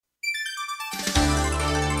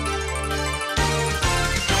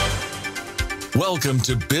Welcome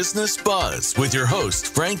to Business Buzz with your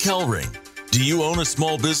host, Frank Hellring. Do you own a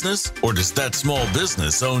small business, or does that small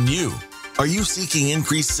business own you? Are you seeking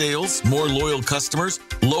increased sales, more loyal customers,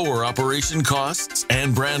 lower operation costs,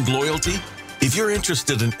 and brand loyalty? If you're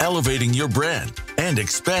interested in elevating your brand and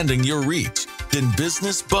expanding your reach, then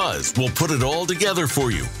Business Buzz will put it all together for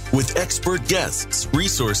you with expert guests,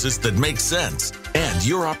 resources that make sense, and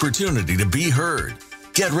your opportunity to be heard.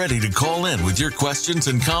 Get ready to call in with your questions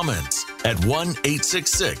and comments at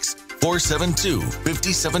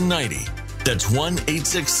 1-866-472-5790. That's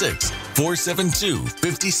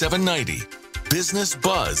 1-866-472-5790. Business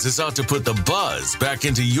Buzz is out to put the buzz back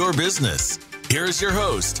into your business. Here's your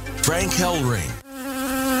host, Frank Hellring.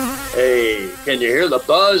 Hey, can you hear the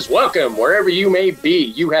buzz? Welcome, wherever you may be.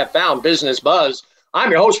 You have found Business Buzz. I'm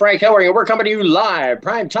your host, Frank Hellring, and we're coming to you live,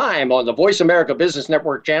 prime time, on the Voice America Business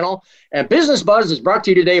Network channel. And Business Buzz is brought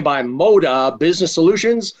to you today by Moda Business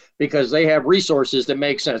Solutions, because they have resources that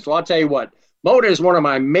make sense. Well, I'll tell you what, Moda is one of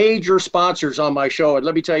my major sponsors on my show. And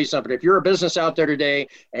let me tell you something, if you're a business out there today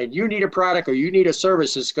and you need a product or you need a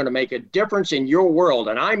service that's going to make a difference in your world,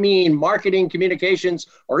 and I mean marketing, communications,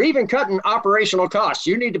 or even cutting operational costs,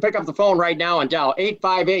 you need to pick up the phone right now and dial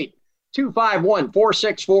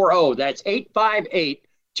 858-251-4640. That's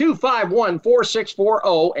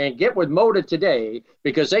 858-251-4640, and get with Moda today,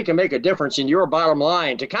 because they can make a difference in your bottom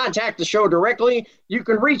line. To contact the show directly, you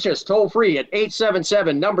can reach us toll free at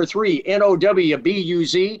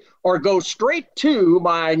 877-3-NOWBUZ, or go straight to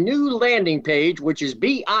my new landing page, which is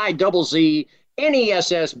BIZZNESSBU,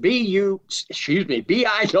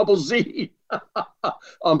 BIZZ.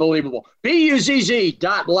 Unbelievable.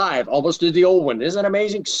 BUZZ.live. Almost did the old one. Isn't that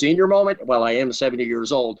amazing? Senior moment. Well, I am 70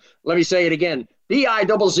 years old. Let me say it again.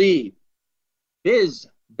 BIZZ. Biz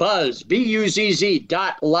Buzz.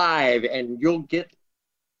 BUZZ.live. And you'll get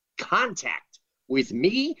contact with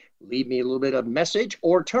me. Leave me a little bit of message,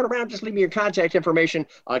 or turn around, just leave me your contact information.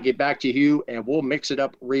 I'll get back to you and we'll mix it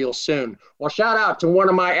up real soon. Well, shout out to one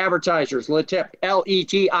of my advertisers, Letip,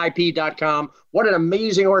 LETIP.com. What an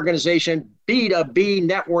amazing organization. B2B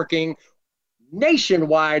networking,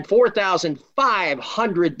 nationwide,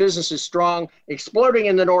 4,500 businesses strong, exploding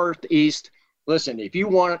in the Northeast. Listen, if you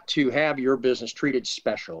want to have your business treated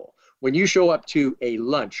special, when you show up to a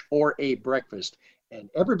lunch or a breakfast, and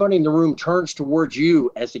everybody in the room turns towards you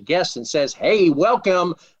as a guest and says, hey,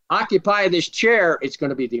 welcome, occupy this chair, it's going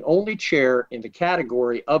to be the only chair in the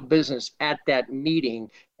category of business at that meeting,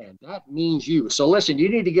 and that means you. So listen, you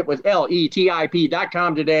need to get with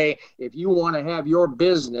LETIP.com today if you want to have your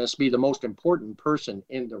business be the most important person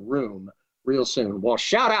in the room real soon. Well,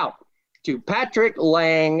 shout out to Patrick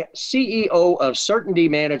Lang, CEO of Certainty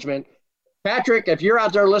Management. Patrick, if you're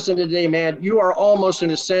out there listening today, man, you are almost in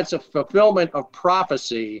a sense of fulfillment of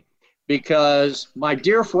prophecy, because my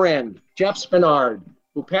dear friend, Jeff Spinard,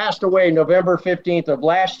 who passed away November 15th of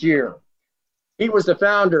last year, he was the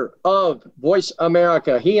founder of Voice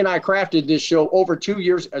America. He and I crafted this show up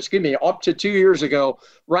to 2 years ago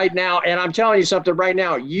right now. And I'm telling you something right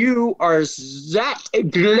now, you are that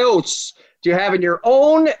close to having your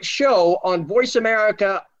own show on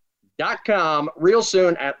voiceamerica.com real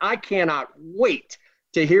soon, and I cannot wait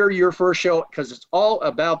to hear your first show, because it's all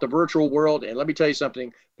about the virtual world. And let me tell you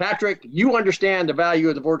something, Patrick, you understand the value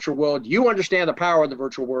of the virtual world, you understand the power of the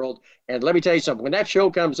virtual world, and let me tell you something, when that show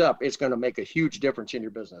comes up, it's going to make a huge difference in your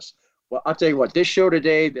business. Well, I'll tell you what, this show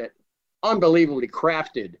today, that unbelievably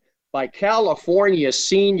crafted by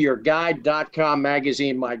CaliforniaSeniorGuide.com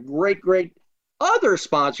magazine, my great other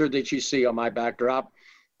sponsor that you see on my backdrop.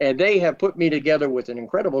 And they have put me together with an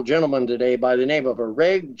incredible gentleman today by the name of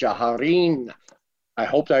Areg Jaharin. I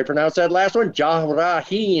hope I pronounced that last one.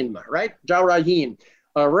 Jahrahim, right? Jahrahim.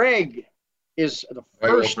 Areg is the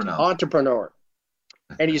first entrepreneur,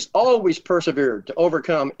 and he's always persevered to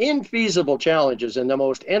overcome infeasible challenges in the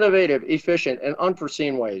most innovative, efficient, and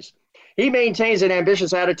unforeseen ways. He maintains an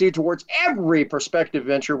ambitious attitude towards every prospective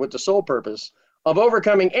venture with the sole purpose of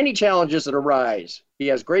overcoming any challenges that arise. He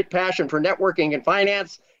has great passion for networking and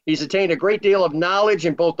finance. He's attained a great deal of knowledge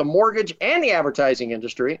in both the mortgage and the advertising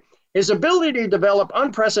industry. His ability to develop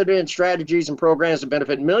unprecedented strategies and programs that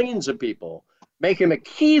benefit millions of people make him a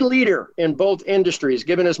key leader in both industries.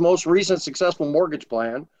 Given his most recent successful mortgage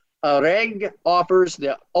plan, Areg offers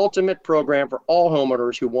the ultimate program for all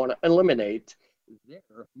homeowners who want to eliminate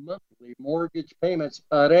their monthly mortgage payments.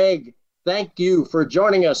 Areg, thank you for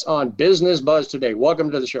joining us on Business Buzz today. Welcome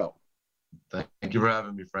to the show. Thank you for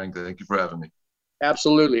having me, Frank. Thank you for having me.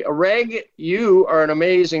 Absolutely. Areg, you are an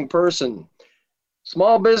amazing person.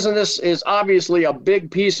 Small business is obviously a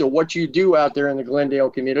big piece of what you do out there in the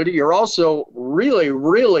Glendale community. You're also really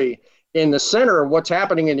in the center of what's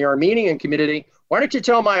happening in the Armenian community. Why don't you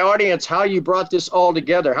tell my audience how you brought this all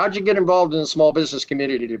together? How'd you get involved in the small business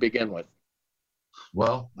community to begin with?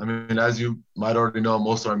 Well, I mean, as you might already know,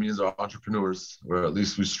 most Armenians are entrepreneurs, or at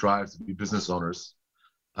least we strive to be business owners.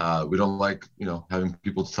 We don't like, having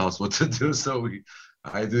people to tell us what to do. So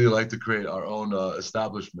I do like to create our own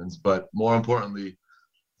establishments. But more importantly,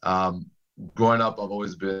 growing up, I've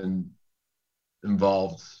always been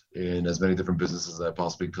involved in as many different businesses as I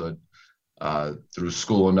possibly could. Through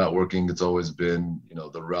school and networking, it's always been,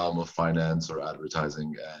 the realm of finance or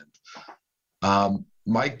advertising. And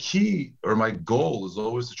my key or my goal is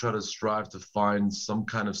always to try to strive to find some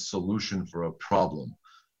kind of solution for a problem.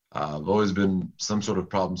 I've always been some sort of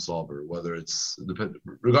problem solver, whether it's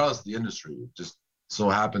regardless of the industry. It just so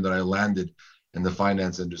happened that I landed in the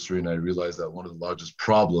finance industry, and I realized that one of the largest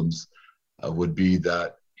problems would be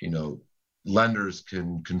that, lenders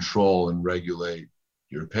can control and regulate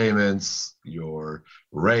your payments, your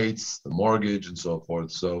rates, the mortgage, and so forth.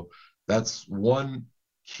 So that's one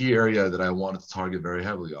key area that I wanted to target very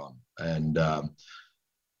heavily on. And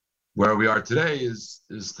where we are today is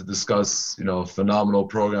to discuss, a phenomenal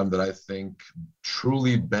program that I think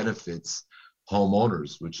truly benefits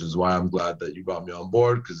homeowners, which is why I'm glad that you brought me on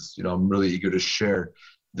board, because, I'm really eager to share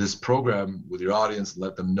this program with your audience and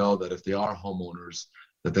let them know that if they are homeowners,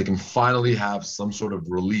 that they can finally have some sort of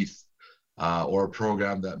relief or a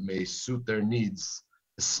program that may suit their needs,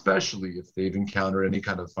 especially if they've encountered any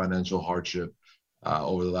kind of financial hardship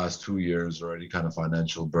over the last 2 years, or any kind of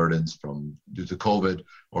financial burdens due to COVID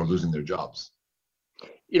or losing their jobs.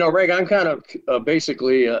 Reg, I'm kind of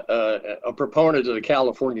basically a proponent of the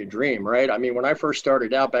California dream, right? I mean, when I first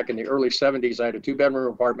started out back in the early 70s, I had a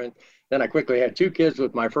 2-bedroom apartment. Then I quickly had 2 kids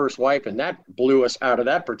with my first wife, and that blew us out of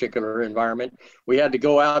that particular environment. We had to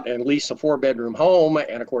go out and lease a 4-bedroom home.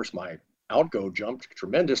 And of course, my outgo jumped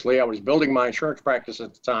tremendously. I was building my insurance practice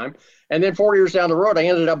at the time. And then 4 years down the road, I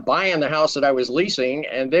ended up buying the house that I was leasing.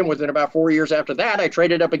 And then within about 4 years after that, I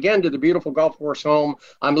traded up again to the beautiful golf course home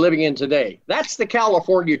I'm living in today. That's the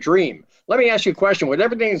California dream. Let me ask you a question. With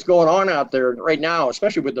everything that's going on out there right now,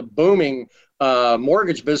 especially with the booming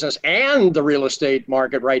mortgage business and the real estate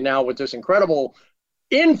market right now, with this incredible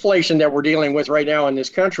inflation that we're dealing with right now in this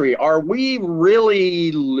country, are we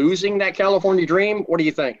really losing that California dream? What do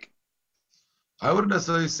you think? I wouldn't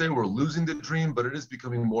necessarily say we're losing the dream, but it is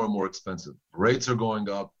becoming more and more expensive. Rates are going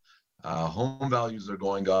up. Home values are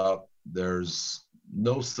going up. There's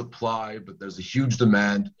no supply, but there's a huge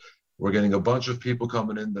demand. We're getting a bunch of people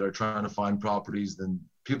coming in that are trying to find properties. Then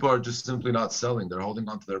people are just simply not selling. They're holding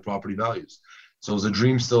on to their property values. So is the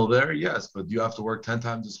dream still there? Yes, but do you have to work 10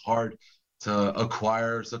 times as hard to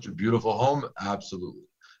acquire such a beautiful home? Absolutely.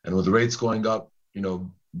 And with the rates going up,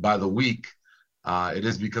 by the week, it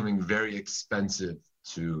is becoming very expensive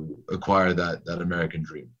to acquire that American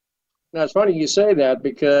dream. Now, it's funny you say that,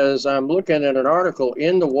 because I'm looking at an article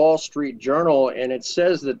in the Wall Street Journal, and it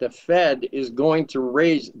says that the Fed is going to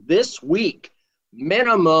raise this week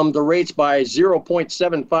minimum the rates by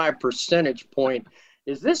 0.75 percentage point.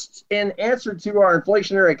 Is this in answer to our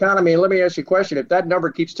inflationary economy? And let me ask you a question. If that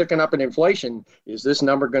number keeps ticking up in inflation, is this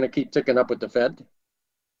number going to keep ticking up with the Fed?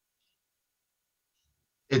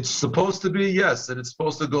 It's supposed to be, yes, and it's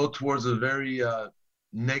supposed to go towards a very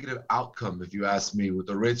negative outcome, if you ask me. With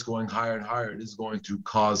the rates going higher and higher, it is going to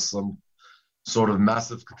cause some sort of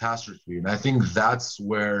massive catastrophe. And I think that's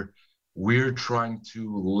where we're trying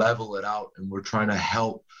to level it out, and we're trying to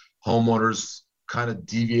help homeowners kind of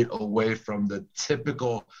deviate away from the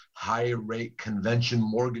typical high rate convention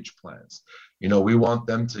mortgage plans. We want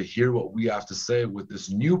them to hear what we have to say with this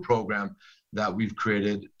new program that we've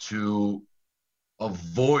created to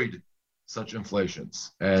avoid such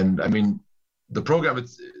inflations. And I mean, the program, it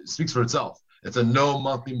speaks for itself. It's a no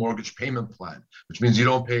monthly mortgage payment plan, which means you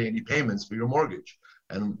don't pay any payments for your mortgage.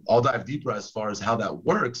 And I'll dive deeper as far as how that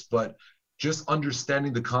works, but just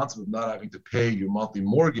understanding the concept of not having to pay your monthly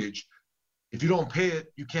mortgage. If you don't pay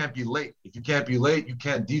it, you can't be late. If you can't be late, you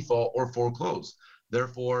can't default or foreclose.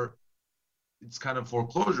 Therefore, it's kind of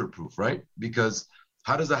foreclosure proof, right? Because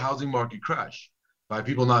how does the housing market crash? By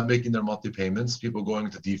people not making their monthly payments, people going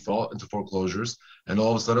into default, into foreclosures, and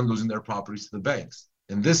all of a sudden losing their properties to the banks.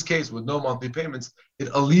 In this case, with no monthly payments, it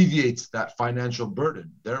alleviates that financial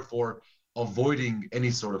burden, therefore avoiding any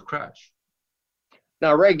sort of crash.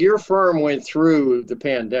 Now, Reg, your firm went through the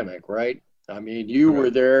pandemic, right? I mean, you were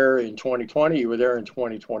there in 2020, you were there in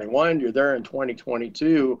 2021, you're there in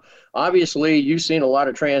 2022. Obviously, you've seen a lot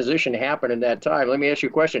of transition happen in that time. Let me ask you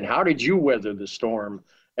a question. How did you weather the storm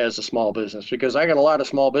as a small business? Because I got a lot of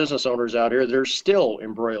small business owners out here, they're still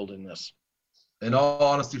embroiled in this. in all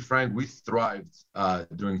honesty, Frank, we thrived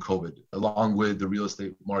during COVID, along with the real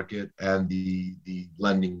estate market and the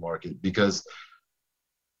lending market, because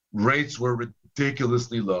rates were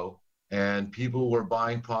ridiculously low and people were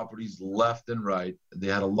buying properties left and right. They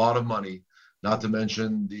had a lot of money, not to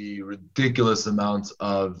mention the ridiculous amounts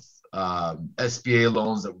of SBA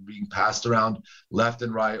loans that were being passed around left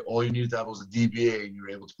and right. All you needed to have was a DBA and you were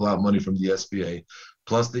able to pull out money from the SBA,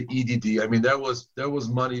 plus the EDD. I mean, there was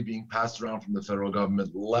money being passed around from the federal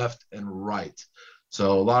government left and right.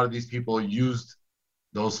 So a lot of these people used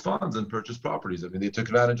those funds and purchased properties. I mean, they took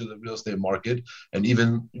advantage of the real estate market, and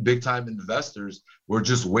even big time investors were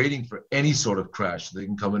just waiting for any sort of crash so they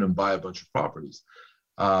can come in and buy a bunch of properties.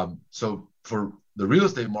 So for the real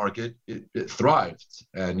estate market, it thrived.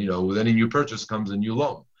 And, with any new purchase comes a new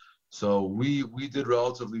loan. So we did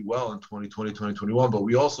relatively well in 2020, 2021, but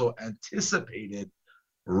we also anticipated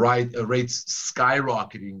rates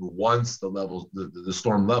skyrocketing once the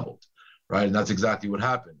storm leveled, right? And that's exactly what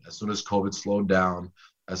happened. As soon as COVID slowed down,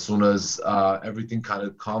 as soon as everything kind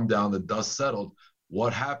of calmed down, the dust settled,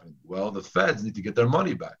 what happened? Well, the feds need to get their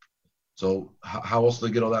money back. So how else do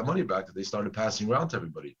they get all that money back? That they started passing around to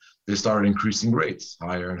everybody. They started increasing rates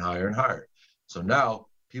higher and higher and higher. So now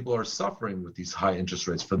people are suffering with these high interest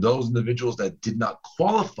rates. For those individuals that did not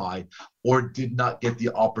qualify or did not get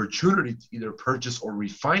the opportunity to either purchase or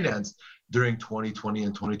refinance during 2020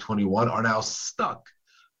 and 2021 are now stuck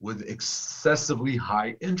with excessively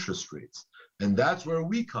high interest rates. And that's where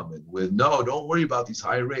we come in with, no, don't worry about these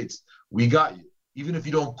high rates. We got you. Even if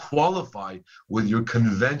you don't qualify with your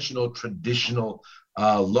conventional, traditional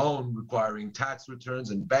loan requiring tax returns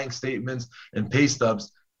and bank statements and pay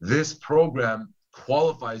stubs, this program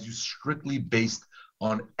qualifies you strictly based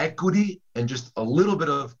on equity and just a little bit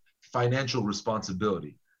of financial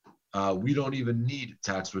responsibility. We don't even need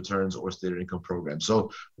tax returns or stated income programs.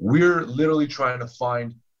 So we're literally trying to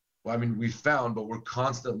find, we found, but we're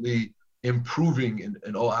constantly improving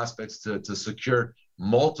in all aspects to secure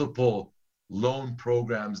multiple loan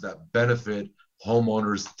programs that benefit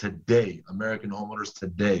homeowners today, American homeowners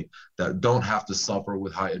today, that don't have to suffer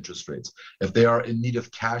with high interest rates. If they are in need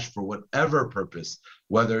of cash for whatever purpose,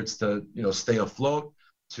 whether it's to stay afloat,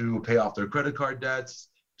 to pay off their credit card debts,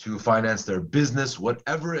 to finance their business,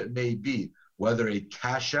 whatever it may be, whether a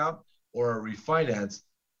cash out or a refinance,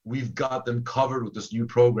 we've got them covered with this new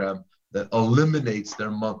program that eliminates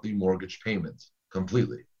their monthly mortgage payments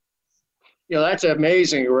completely. That's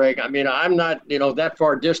amazing, Greg. I mean, I'm not, that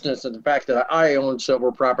far distance in the fact that I owned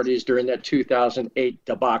several properties during that 2008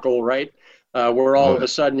 debacle, right? Where all of a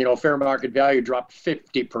sudden, fair market value dropped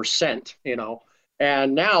 50%,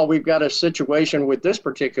 and now we've got a situation with this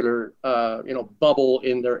particular, bubble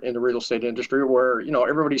in the real estate industry where,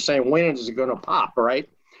 everybody's saying when is it going to pop, right?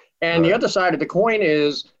 And the other side of the coin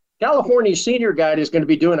is California Senior Guide is going to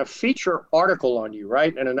be doing a feature article on you,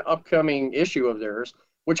 right? In an upcoming issue of theirs,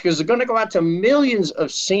 which is going to go out to millions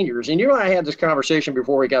of seniors. And I had this conversation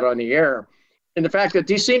before we got on the air, and the fact that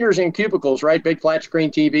these seniors in cubicles, right, big flat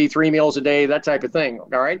screen TV, 3 meals a day, that type of thing, all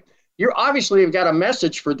right? You obviously have got a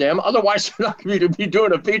message for them. Otherwise, they're not going to be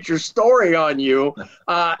doing a feature story on you.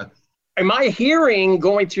 Am I hearing,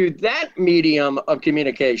 going through that medium of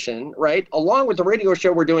communication, right, along with the radio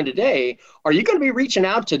show we're doing today, are you going to be reaching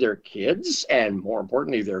out to their kids and, more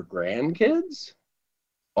importantly, their grandkids?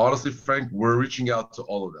 Honestly, Frank, we're reaching out to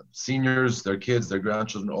all of them, seniors, their kids, their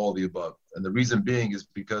grandchildren, all of the above. And the reason being is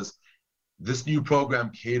because this new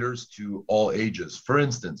program caters to all ages. For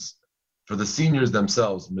instance, for the seniors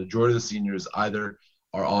themselves, the majority of the seniors either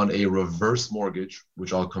are on a reverse mortgage,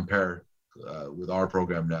 which I'll compare with our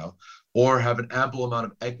program now, or have an ample amount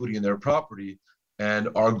of equity in their property and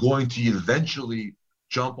are going to eventually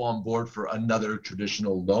jump on board for another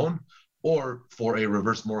traditional loan or for a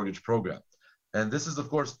reverse mortgage program. And this is, of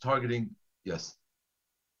course, targeting, yes.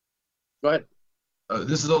 Go ahead.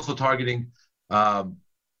 This is also targeting, all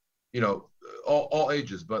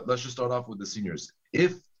ages, but let's just start off with the seniors.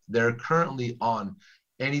 If they're currently on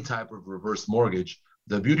any type of reverse mortgage,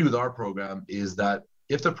 the beauty with our program is that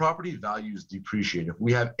if the property values depreciate, if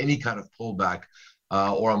we have any kind of pullback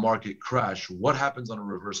or a market crash, what happens on a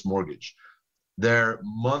reverse mortgage? Their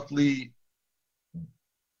monthly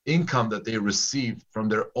income that they receive from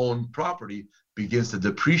their own property begins to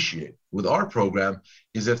depreciate. With our program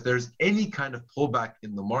is if there's any kind of pullback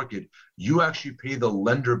in the market, you actually pay the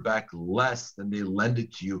lender back less than they lend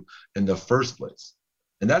it to you in the first place.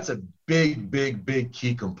 And that's a big, big, big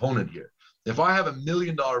key component here. If I have $1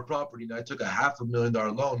 million property and I took a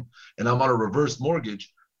 $500,000 loan and I'm on a reverse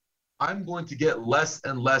mortgage, I'm going to get less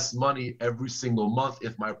and less money every single month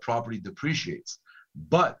if my property depreciates.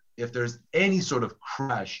 But if there's any sort of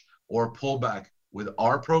crash or pullback with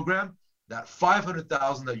our program, that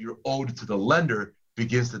 $500,000 that you're owed to the lender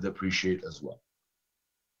begins to depreciate as well.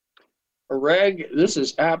 Reg, this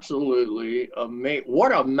is absolutely amazing.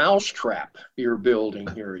 What a mousetrap you're building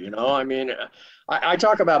here. I mean, I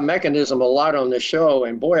talk about mechanism a lot on the show,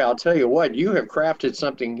 and boy, I'll tell you what, you have crafted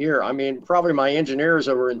something here. I mean, probably my engineers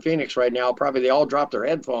over in Phoenix right now, probably they all dropped their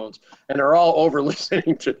headphones and they're all over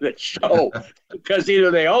listening to this show because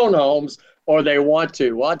either they own homes or they want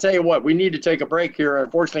to. Well, I'll tell you what, we need to take a break here,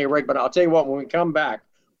 unfortunately, Reg, but I'll tell you what, when we come back,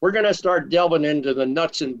 we're going to start delving into the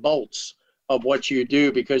nuts and bolts of what you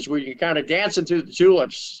do, because we're kind of dancing through the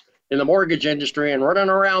tulips in the mortgage industry and running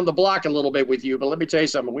around the block a little bit with you. But let me tell you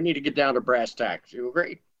something, we need to get down to brass tacks. You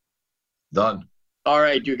agree? Done. All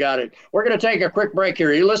right, you got it. We're going to take a quick break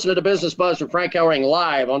here. You listen to the Business Buzz with Frank Hellring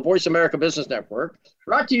live on Voice America Business Network.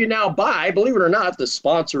 Brought to you now by, believe it or not, the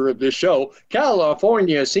sponsor of this show,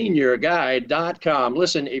 CaliforniaSeniorGuide.com.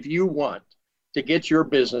 Listen, if you want to get your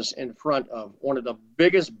business in front of one of the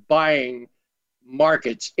biggest buying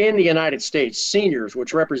markets in the United States, seniors,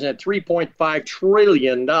 which represent $3.5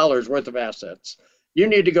 trillion worth of assets, you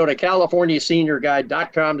need to go to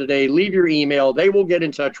CaliforniaSeniorGuide.com today. Leave your email. They will get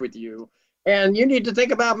in touch with you. And you need to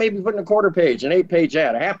think about maybe putting a quarter page, an 8-page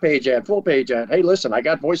ad, a half-page ad, full-page ad. Hey, listen, I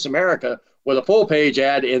got Voice America with a full-page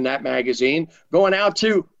ad in that magazine going out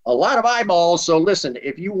to a lot of eyeballs. So listen,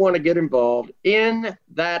 if you want to get involved in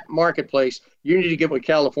that marketplace, you need to get with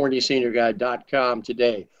CaliforniaSeniorGuide.com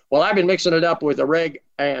today. Well, I've been mixing it up with a Reg,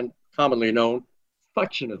 and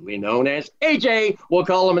affectionately known as AJ. We'll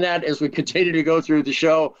call him that as we continue to go through the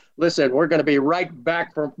show. Listen, we're going to be right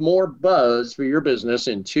back for more buzz for your business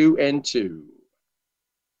in 2 and 2.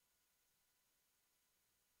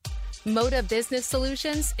 Moda Business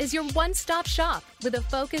Solutions is your one-stop shop with a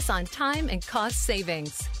focus on time and cost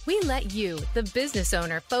savings. We let you, the business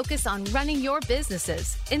owner, focus on running your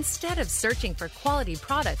businesses instead of searching for quality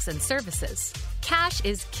products and services. Cash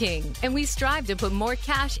is king, and we strive to put more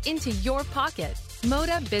cash into your pocket.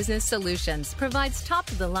 Moda Business Solutions provides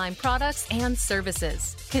top-of-the-line products and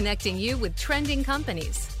services, connecting you with trending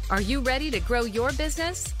companies. Are you ready to grow your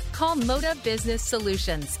business? Call Moda Business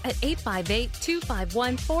Solutions at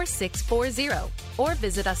 858-251-4640 or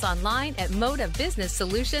visit us online at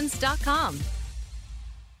modabusinesssolutions.com.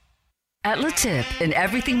 At LaTip, in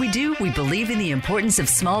everything we do, we believe in the importance of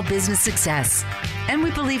small business success. And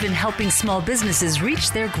we believe in helping small businesses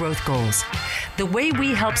reach their growth goals. The way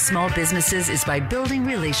we help small businesses is by building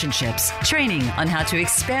relationships, training on how to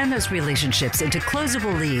expand those relationships into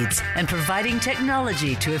closable leads, and providing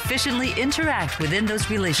technology to efficiently interact within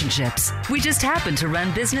those relationships. We just happen to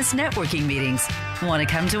run business networking meetings. Want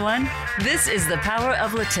to come to one? This is the power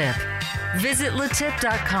of LaTip. Visit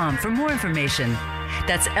LaTip.com for more information.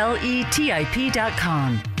 That's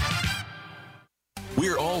LETIP.com.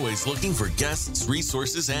 We're always looking for guests,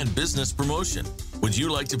 resources, and business promotion. Would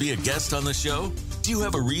you like to be a guest on the show? Do you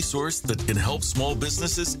have a resource that can help small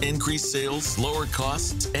businesses increase sales, lower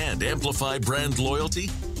costs, and amplify brand loyalty?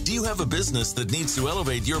 Do you have a business that needs to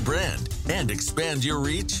elevate your brand and expand your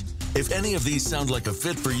reach? If any of these sound like a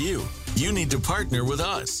fit for you, you need to partner with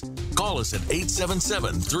us. Call us at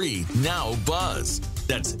 877-3-NOW-BUZZ.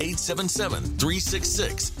 That's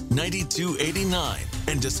 877-366-9289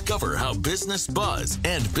 and discover how Business Buzz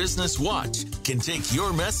and Business Watch can take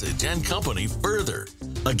your message and company further.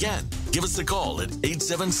 Again, give us a call at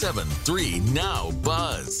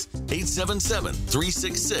 877-3-NOW-BUZZ.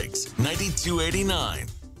 877-366-9289.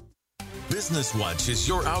 Business Watch is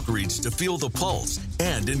your outreach to feel the pulse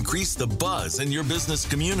and increase the buzz in your business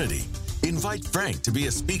community. Invite Frank to be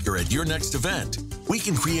a speaker at your next event. We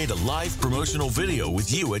can create a live promotional video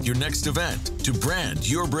with you at your next event to brand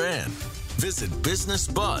your brand. Visit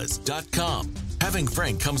businessbuzz.com. Having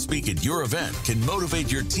Frank come speak at your event can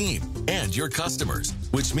motivate your team and your customers,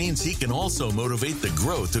 which means he can also motivate the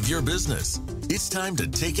growth of your business. It's time to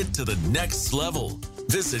take it to the next level.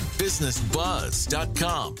 Visit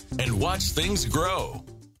businessbuzz.com and watch things grow.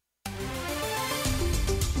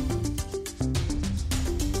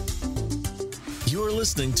 You're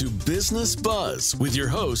listening to Business Buzz with your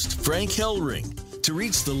host, Frank Hellring. To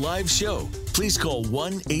reach the live show, please call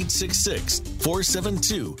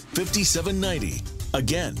 1-866-472-5790.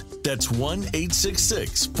 Again, that's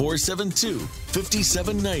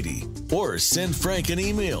 1-866-472-5790. Or send Frank an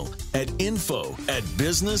email at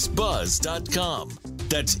info@businessbuzz.com.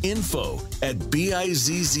 That's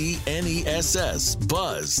info@BIZZNESS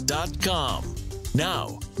buzz.com.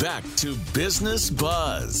 Now, back to Business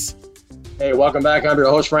Buzz. Hey, welcome back. I'm your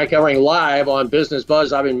host, Frank Hellring, live on Business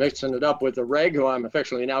Buzz. I've been mixing it up with the Reg, who I'm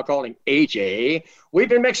affectionately now calling AJ. We've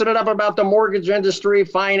been mixing it up about the mortgage industry,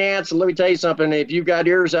 finance. And let me tell you something. If you've got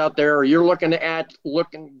ears out there, or you're looking at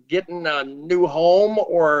getting a new home,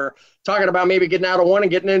 or talking about maybe getting out of one and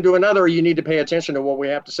getting into another, you need to pay attention to what we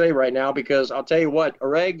have to say right now, because I'll tell you what,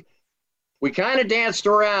 Reg, we kind of danced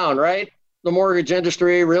around, right? The mortgage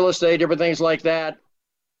industry, real estate, different things like that.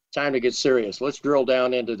 Time to get serious. Let's drill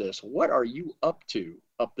down into this. What are you up to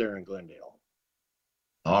up there in Glendale?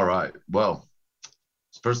 All right. Well,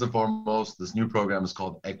 first and foremost, this new program is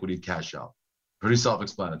called Equity Cash Out. Pretty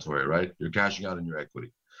self-explanatory, right? You're cashing out in your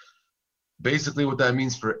equity. Basically, what that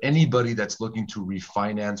means for anybody that's looking to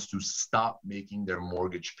refinance, to stop making their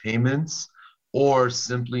mortgage payments, or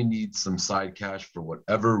simply needs some side cash for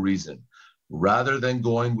whatever reason, rather than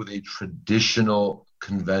going with a traditional,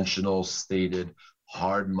 conventional, stated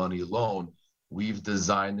hard money loan, we've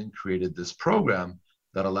designed and created this program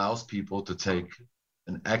that allows people to take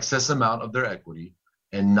an excess amount of their equity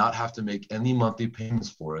and not have to make any monthly payments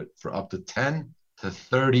for it for up to 10 to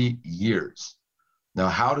 30 years. Now,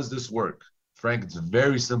 how does this work? Frank, it's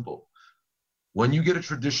very simple. When you get a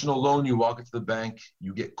traditional loan, you walk into the bank,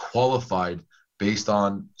 you get qualified based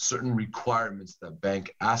on certain requirements that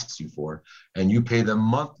bank asks you for, and you pay them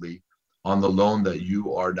monthly on the loan that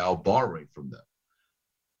you are now borrowing from them.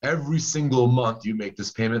 Every single month you make this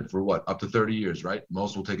payment for what? Up to 30 years, right?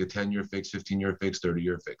 Most will take a 10-year fix, 15-year fix,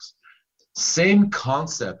 30-year fix. Same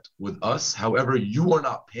concept with us. However, you are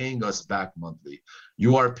not paying us back monthly.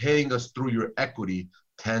 You are paying us through your equity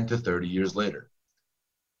 10 to 30 years later.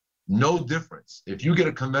 No difference. If you get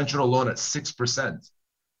a conventional loan at 6%,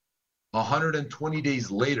 120 days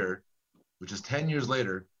later, which is 10 years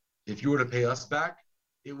later, if you were to pay us back,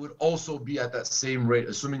 it would also be at that same rate,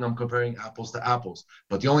 assuming I'm comparing apples to apples.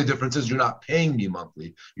 But the only difference is you're not paying me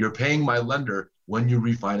monthly. You're paying my lender when you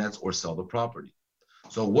refinance or sell the property.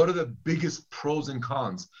 So what are the biggest pros and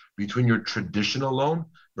cons between your traditional loan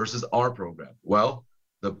versus our program? Well,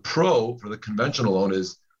 the pro for the conventional loan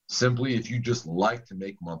is simply if you just like to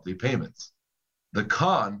make monthly payments. The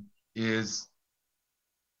con is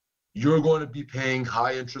you're going to be paying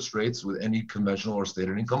high interest rates with any conventional or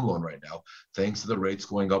stated income loan right now, thanks to the rates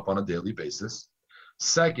going up on a daily basis.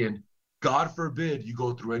 Second, God forbid you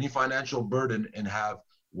go through any financial burden and have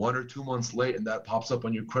 1 or 2 months late and that pops up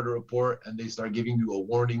on your credit report and they start giving you a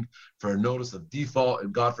warning for a notice of default,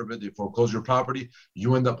 and God forbid they foreclose your property,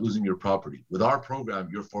 you end up losing your property. With our program,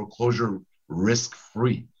 you're foreclosure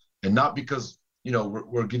risk-free. And not because,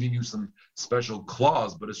 we're giving you some special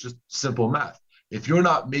clause, but it's just simple math. If you're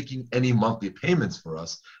not making any monthly payments for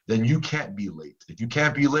us, then you can't be late. If you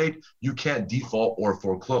can't be late, you can't default or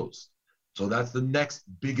foreclose. So that's the next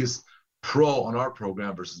biggest pro on our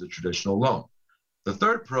program versus a traditional loan. The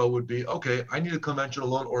third pro would be, okay, I need a conventional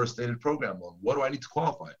loan or a stated program loan. What do I need to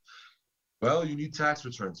qualify? Well, you need tax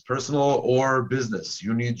returns, personal or business.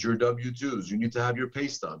 You need your W-2s. You need to have your pay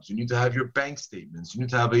stubs. You need to have your bank statements. You need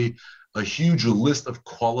to have a huge list of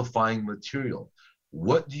qualifying material.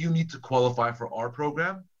 What do you need to qualify for our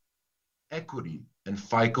program? Equity and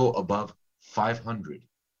FICO above 500.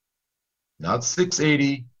 Not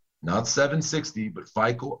 680, not 760, but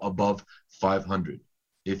FICO above 500.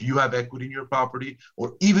 If you have equity in your property,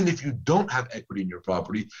 or even if you don't have equity in your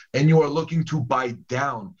property and you are looking to buy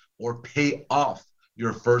down or pay off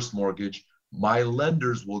your first mortgage, my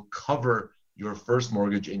lenders will cover your first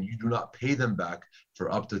mortgage and you do not pay them back for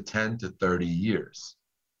up to 10 to 30 years.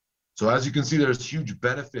 So as you can see, there's huge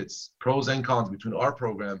benefits, pros and cons between our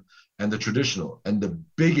program and the traditional. And the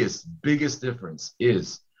biggest difference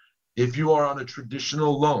is if you are on a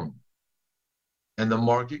traditional loan and the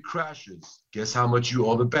market crashes, guess how much you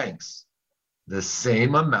owe the banks? The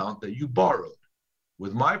same amount that you borrowed.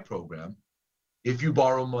 With my program, if you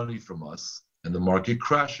borrow money from us and the market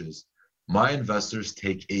crashes, my investors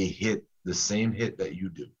take a hit, the same hit that you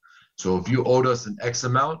do. So if you owed us an X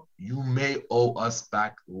amount, you may owe us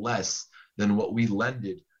back less than what we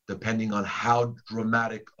lended, depending on how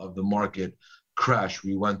dramatic of the market crash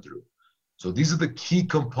we went through. So these are the key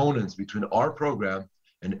components between our program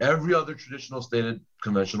and every other traditional stated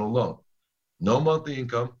conventional loan. No monthly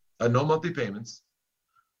income, no monthly payments,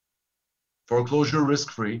 foreclosure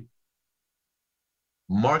risk-free,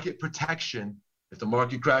 market protection. If the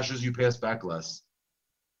market crashes, you pay us back less.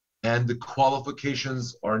 And the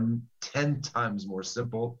qualifications are 10 times more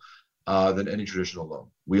simple than any traditional loan.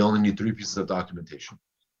 We only need 3 pieces of documentation.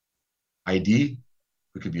 ID,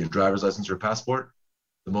 it could be a driver's license or passport,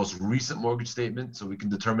 the most recent mortgage statement, so we can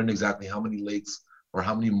determine exactly how many lates or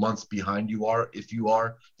how many months behind you are, if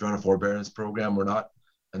you're on a forbearance program or not.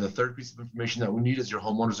 And the third piece of information that we need is your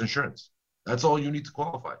homeowner's insurance. That's all you need to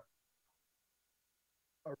qualify.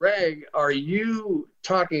 Reg, are you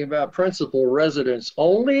talking about principal residence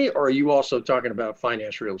only, or are you also talking about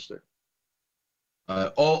finance real estate?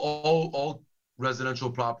 All residential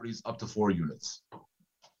properties up to 4 units.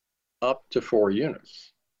 Up to 4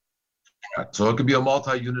 units. So it could be a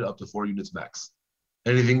multi-unit up to 4 units max.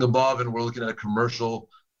 Anything above, and we're looking at a commercial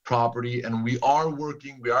property, and we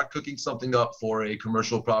are cooking something up for a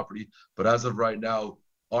commercial property. But as of right now,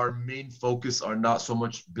 our main focus are not so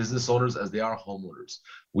much business owners as they are homeowners.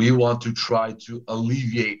 We want to try to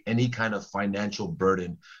alleviate any kind of financial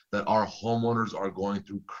burden that our homeowners are going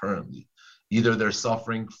through currently. Either they're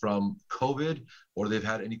suffering from COVID, or they've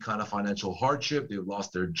had any kind of financial hardship, they've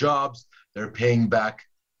lost their jobs, they're paying back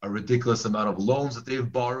a ridiculous amount of loans that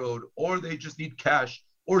they've borrowed, or they just need cash,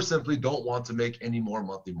 or simply don't want to make any more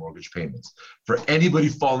monthly mortgage payments. For anybody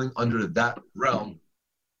falling under that realm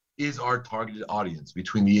is our targeted audience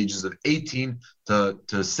between the ages of 18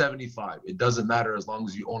 to 75. It doesn't matter, as long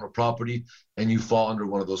as you own a property and you fall under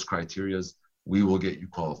one of those criterias, we will get you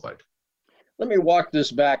qualified. Let me walk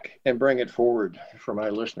this back and bring it forward for my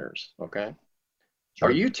listeners, okay? Sure.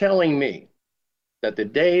 Are you telling me that the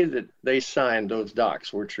day that they signed those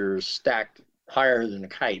docs, which are stacked higher than a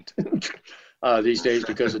kite these days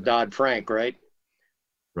because of Dodd-Frank, right?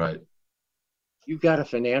 Right. You got a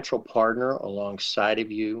financial partner alongside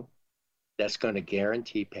of you that's going to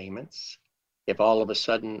guarantee payments if all of a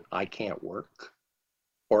sudden I can't work,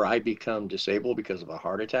 or I become disabled because of a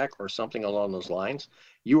heart attack or something along those lines.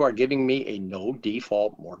 You are giving me a no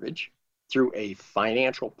default mortgage through a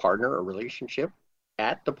financial partner or relationship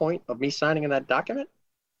at the point of me signing in that document?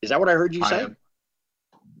 Is that what I heard you say?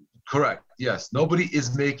 Correct. Yes. Nobody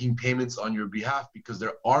is making payments on your behalf because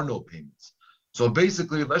there are no payments. So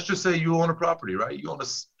basically, let's just say you own a property, right? You own a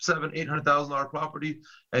 $700,000-800,000 property,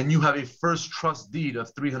 and you have a first trust deed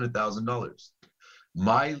of $300,000.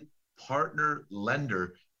 My partner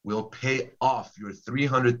lender will pay off your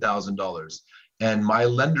 $300,000, and my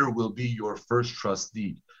lender will be your first trust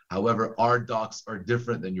deed. However, our docs are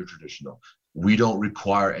different than your traditional. We don't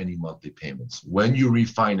require any monthly payments. When you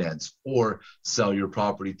refinance or sell your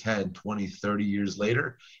property 10, 20, 30 years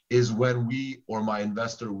later is when we or my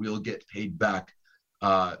investor will get paid back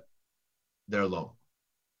their loan.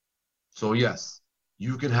 So yes,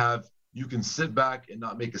 you can sit back and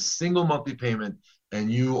not make a single monthly payment,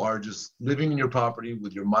 and you are just living in your property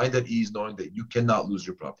with your mind at ease, knowing that you cannot lose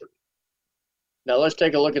your property. Now let's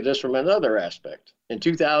take a look at this from another aspect. In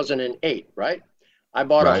 2008, right? I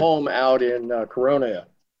bought a home out in Corona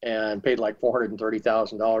and paid like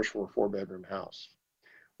 $430,000 for a 4-bedroom house.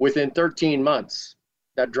 Within 13 months,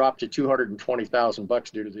 that dropped to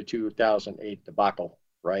 $220,000 due to the 2008 debacle,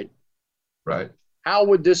 right? Right. How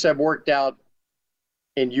would this have worked out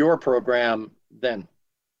in your program then?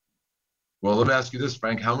 Well, let me ask you this,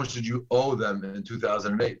 Frank. How much did you owe them in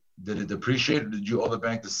 2008? Did it depreciate, or did you owe the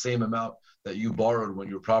bank the same amount that you borrowed when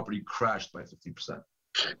your property crashed by 50%?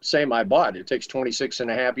 Same I bought. It takes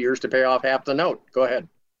 26.5 years to pay off half the note. Go ahead.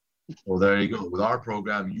 Well, there you go. With our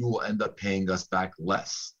program, you will end up paying us back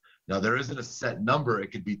less. Now, there isn't a set number.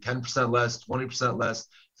 It could be 10% less, 20% less,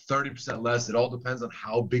 30% less. It all depends on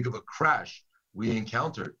how big of a crash we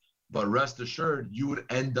encountered. But rest assured, you would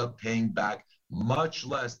end up paying back much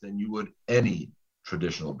less than you would any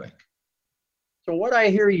traditional bank. So what I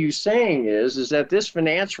hear you saying is that this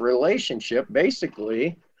finance relationship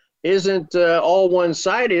basically isn't all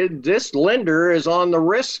one-sided. This lender is on the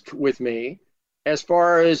risk with me as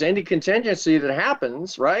far as any contingency that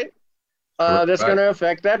happens, right? That's going to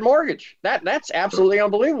affect that mortgage. That's absolutely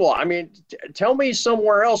unbelievable. I mean, tell me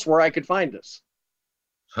somewhere else where I could find this.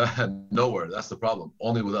 Nowhere. That's the problem.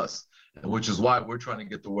 Only with us. And which is why we're trying to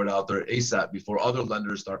get the word out there ASAP before other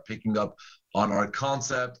lenders start picking up on our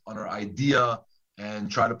concept, on our idea,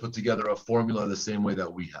 and try to put together a formula the same way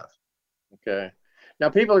that we have. Okay. Now,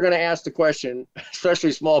 people are going to ask the question,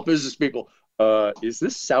 especially small business people, is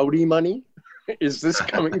this Saudi money? Is this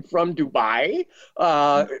coming from Dubai?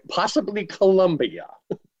 Possibly Colombia?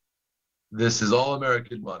 This is all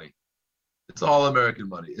American money. It's all American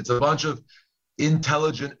money. It's a bunch of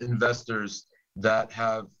intelligent investors that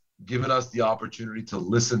have given us the opportunity to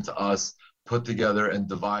listen to us, put together and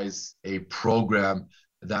devise a program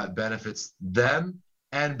that benefits them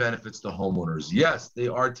and benefits the homeowners. Yes, they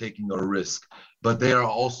are taking a risk, but they are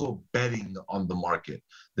also betting on the market.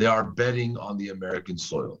 They are betting on the American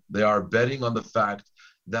soil. They are betting on the fact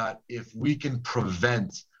that if we can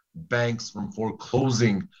prevent banks from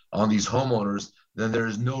foreclosing on these homeowners, then there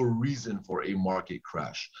is no reason for a market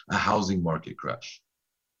crash, a housing market crash.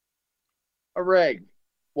 Reg,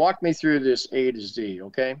 walk me through this A to Z,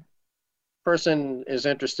 okay? person is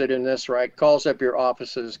interested in this, right? Calls up your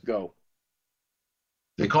offices, go.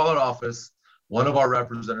 They call our office. One of our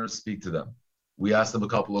representatives speak to them. We ask them a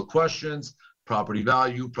couple of questions: property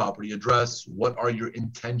value, property address. What are your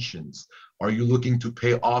intentions? Are you looking to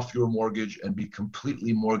pay off your mortgage and be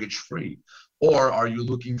completely mortgage free? Or are you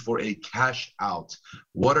looking for a cash out?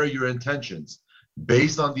 What are your intentions?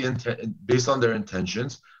 Based on their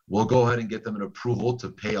intentions, we'll go ahead and get them an approval to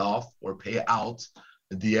pay off or pay out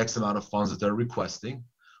the X amount of funds that they're requesting.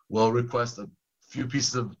 We'll request a few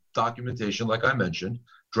pieces of documentation, like I mentioned: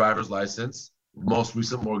 driver's license, most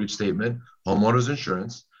recent mortgage statement, homeowner's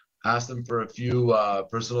insurance. Ask them for a few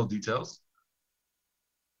personal details,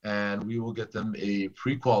 and we will get them a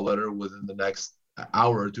pre-qual letter within the next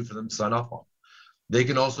hour or two for them to sign off on. They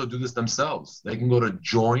can also do this themselves. They can go to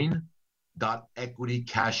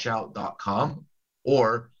join.equitycashout.com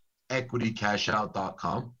or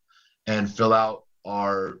equitycashout.com and fill out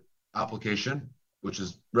our application, which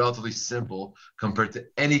is relatively simple compared to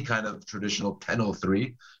any kind of traditional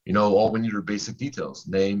 1003. All we need are basic details: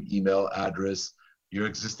 name, email, address, your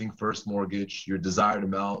existing first mortgage, your desired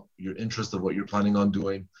amount, your interest of what you're planning on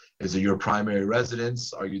doing. Is it your primary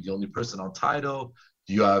residence? Are you the only person on title?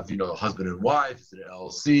 Do you have, husband and wife? Is it an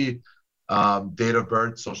LLC? Date of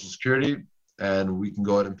birth, social security, and we can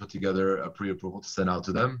go ahead and put together a pre-approval to send out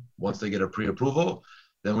to them. Once they get a pre-approval,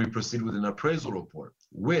 then we proceed with an appraisal report,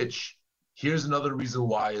 which, here's another reason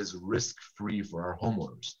why, is risk-free for our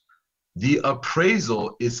homeowners. The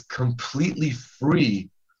appraisal is completely free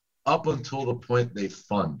up until the point they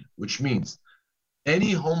fund, which means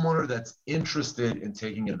any homeowner that's interested in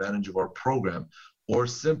taking advantage of our program or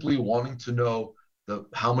simply wanting to know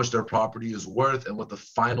how much their property is worth and what the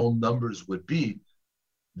final numbers would be,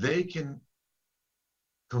 they can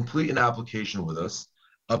complete an application with us,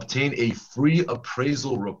 obtain a free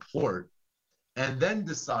appraisal report, and then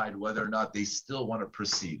decide whether or not they still want to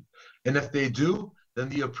proceed. And if they do, then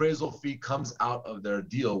the appraisal fee comes out of their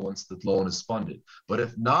deal once the loan is funded. But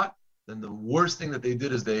if not, then the worst thing that they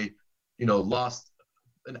did is they, lost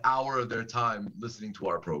an hour of their time listening to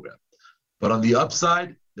our program. But on the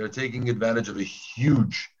upside, they're taking advantage of a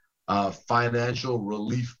huge financial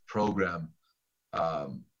relief program,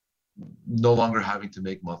 no longer having to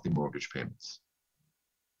make monthly mortgage payments.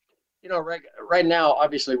 Right now,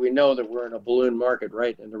 obviously, we know that we're in a balloon market,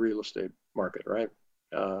 right, in the real estate market, right?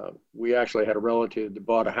 We actually had a relative that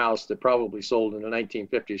bought a house that probably sold in the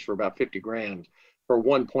 1950s for about 50 grand for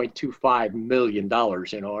 $1.25 million,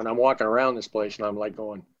 and I'm walking around this place and I'm like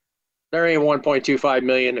going, there ain't 1.25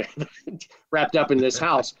 million wrapped up in this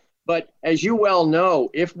house. But as you well know,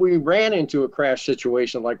 if we ran into a crash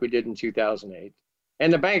situation like we did in 2008,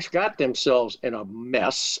 and the banks got themselves in a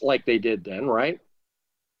mess like they did then, right?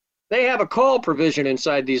 They have a call provision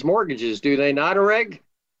inside these mortgages, do they not, Areg?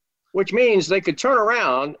 Which means they could turn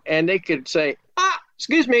around and they could say,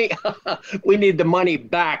 excuse me, we need the money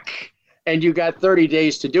back, and you got 30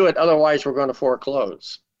 days to do it, otherwise we're going to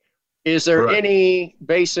foreclose. Is there Correct. any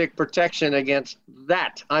basic protection against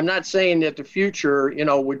that? I'm not saying that the future,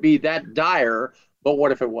 would be that dire, but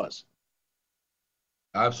what if it was?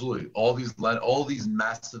 Absolutely. All these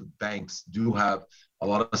massive banks do have a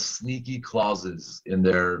lot of sneaky clauses in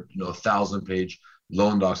their 1,000-page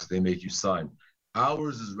loan docs that they make you sign.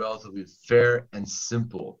 Ours is relatively fair and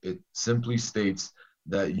simple. It simply states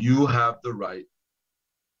that you have the right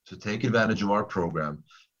to take advantage of our program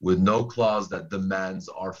with no clause that demands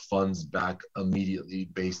our funds back immediately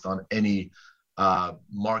based on any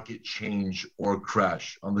market change or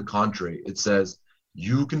crash. On the contrary, it says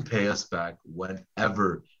you can pay us back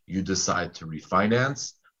whenever you decide to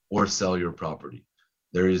refinance or sell your property.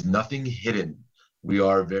 There is nothing hidden. We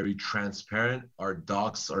are very transparent. Our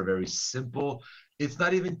docs are very simple. It's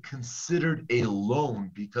not even considered a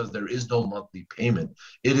loan because there is no monthly payment.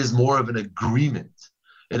 It is more of an agreement.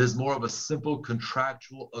 It is more of a simple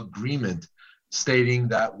contractual agreement stating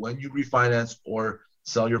that when you refinance or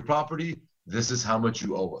sell your property, this is how much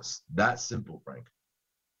you owe us. That simple, Frank.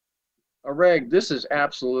 Areg, this is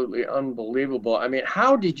absolutely unbelievable. I mean,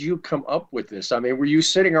 how did you come up with this? I mean, were you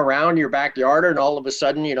sitting around your backyard and all of a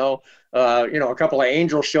sudden, a couple of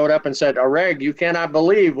angels showed up and said, Areg, you cannot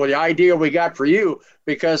believe what the idea we got for you,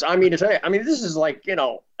 because I mean to tell you, this is like,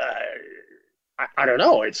 I don't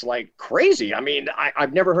know. It's like crazy.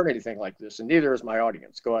 I've never heard anything like this, and neither is my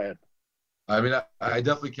audience. Go ahead. I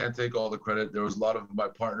definitely can't take all the credit. There was a lot of my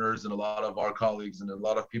partners and a lot of our colleagues and a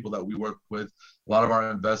lot of people that we work with, a lot of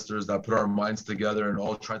our investors that put our minds together and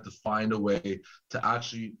all tried to find a way to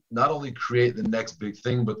actually not only create the next big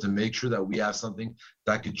thing, but to make sure that we have something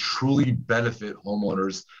that could truly benefit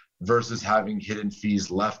homeowners versus having hidden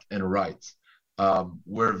fees left and right.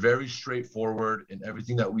 We're very straightforward in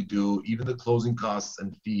everything that we do, even the closing costs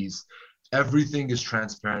and fees. Everything is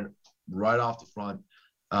transparent right off the front.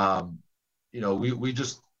 We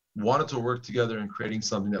just wanted to work together in creating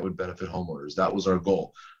something that would benefit homeowners. That was our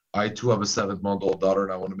goal. I too have a 7-month-old daughter,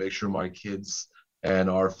 and I want to make sure my kids and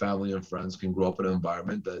our family and friends can grow up in an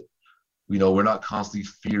environment that, we're not constantly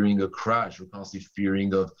fearing a crash. We're constantly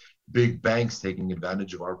fearing of big banks taking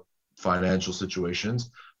advantage of our financial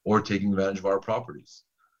situations or taking advantage of our properties.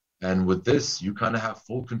 And with this, you kind of have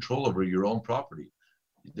full control over your own property.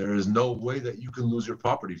 There is no way that you can lose your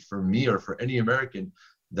property. For me or for any American,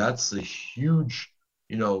 that's a huge,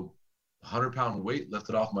 100-pound weight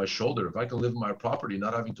lifted off my shoulder. If I can live in my property,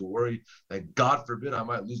 not having to worry that, God forbid, I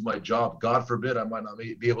might lose my job. God forbid, I might not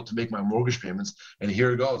be able to make my mortgage payments. And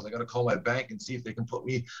here it goes. I got to call my bank and see if they can put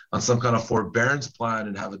me on some kind of forbearance plan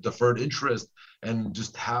and have a deferred interest and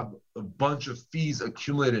just have a bunch of fees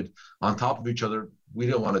accumulated on top of each other. We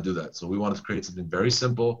didn't want to do that. So we wanted to create something very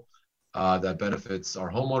simple that benefits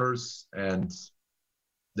our homeowners, and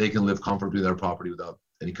they can live comfortably in their property without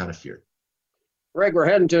any kind of fear. Greg, we're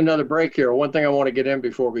heading to another break here. One thing I want to get in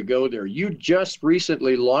before we go there. You just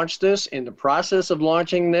recently launched this, in the process of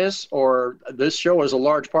launching this, or this show is a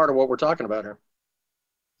large part of what we're talking about here?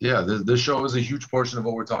 Yeah, this show is a huge portion of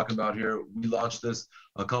what we're talking about here. We launched this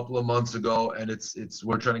a couple of months ago, and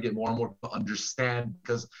we're trying to get more and more to understand,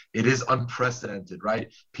 because it is unprecedented,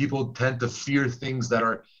 right? People tend to fear things that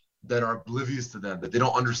are oblivious to them, that they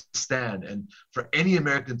don't understand. And for any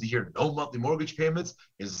American to hear no monthly mortgage payments,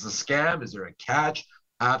 is this a scam? Is there a catch?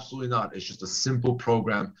 Absolutely not. It's just a simple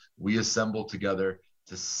program we assembled together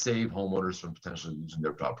to save homeowners from potentially losing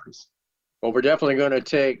their properties. Well, we're definitely going to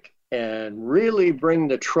take and really bring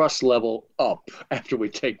the trust level up after we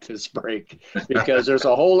take this break, because there's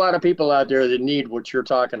a whole lot of people out there that need what you're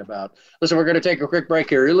talking about. Listen, we're going to take a quick break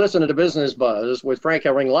here. You're listening to Business Buzz with Frank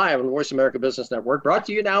Hellring live on the Voice America Business Network, brought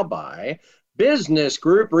to you now by Business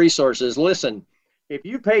Group Resources. Listen, if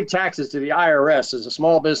you paid taxes to the IRS as a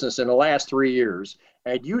small business in the last 3 years,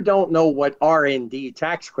 and you don't know what R&D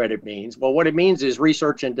tax credit means, well, what it means is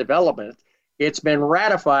research and development. It's been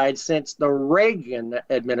ratified since the Reagan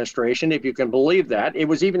administration, if you can believe that. It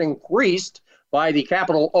was even increased by the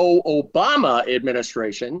capital O Obama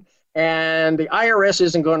administration. And the IRS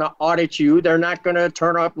isn't going to audit you. They're not going to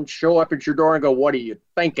turn up and show up at your door and go, what are you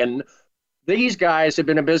thinking? These guys have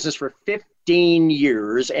been in business for 15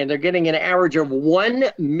 years, and they're getting an average of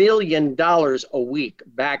 $1 million a week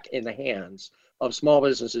back in the hands of small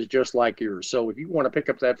businesses just like yours. So if you want to pick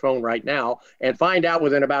up that phone right now and find out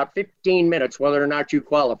within about 15 minutes whether or not you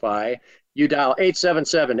qualify, you dial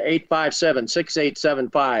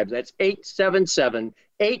 877-857-6875. That's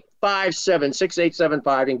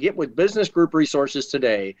 877-857-6875, and get with Business Group Resources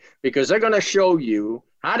today, because they're going to show you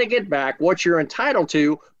how to get back what you're entitled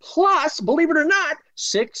to, plus, believe it or not,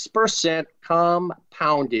 6%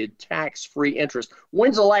 compounded tax-free interest.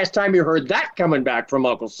 When's the last time you heard that coming back from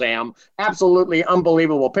Uncle Sam? Absolutely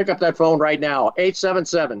unbelievable. Pick up that phone right now,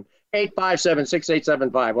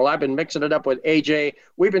 877-857-6875. Well, I've been mixing it up with AJ.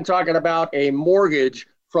 We've been talking about a mortgage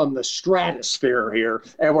from the stratosphere here,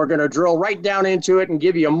 and we're going to drill right down into it and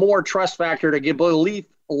give you a more trust factor to get belief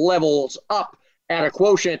levels up at a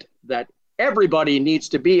quotient that everybody needs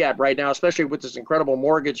to be at right now, especially with this incredible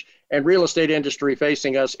mortgage and real estate industry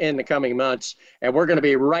facing us in the coming months. And we're going to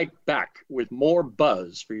be right back with more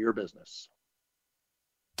buzz for your business.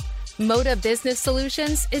 Moda Business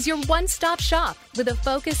Solutions is your one-stop shop with a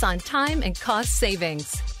focus on time and cost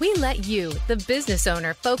savings. We let you, the business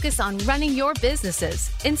owner, focus on running your businesses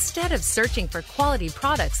instead of searching for quality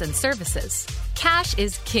products and services. Cash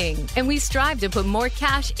is king, and we strive to put more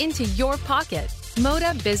cash into your pocket.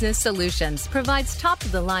 Moda Business Solutions provides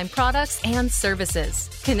top-of-the-line products and services,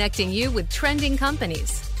 connecting you with trending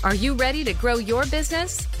companies. Are you ready to grow your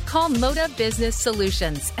business? Call Moda Business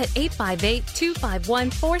Solutions at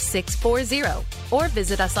 858-251-4640 or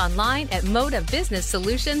visit us online at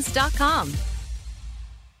modabusinesssolutions.com.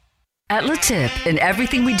 At LaTip, in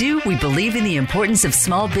everything we do, we believe in the importance of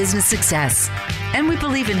small business success. And we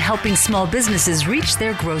believe in helping small businesses reach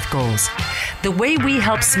their growth goals. The way we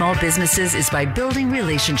help small businesses is by building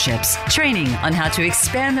relationships, training on how to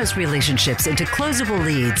expand those relationships into closable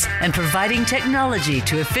leads, and providing technology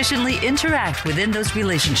to efficiently interact within those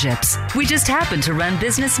relationships. We just happen to run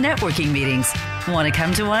business networking meetings. Want to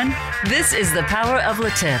come to one? This is the power of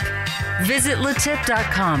LaTip. Visit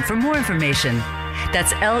latip.com for more information.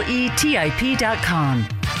 That's LETIP.com.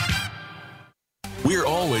 We're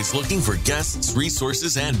always looking for guests,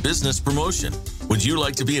 resources, and business promotion. Would you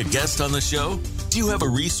like to be a guest on the show? Do you have a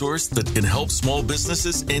resource that can help small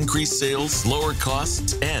businesses increase sales, lower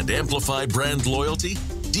costs, and amplify brand loyalty?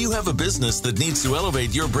 Do you have a business that needs to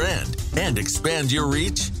elevate your brand and expand your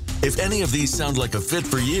reach? If any of these sound like a fit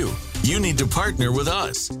for you, you need to partner with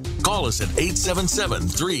us. Call us at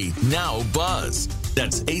 877-3-NOW-BUZZ.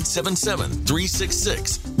 That's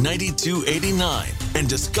 877-366-9289 and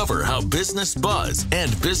discover how Business Buzz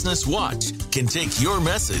and Business Watch can take your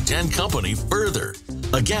message and company further.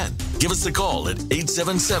 Again, give us a call at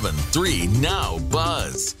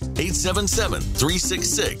 877-3-NOW-BUZZ.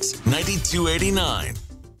 877-366-9289.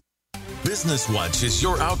 Business Watch is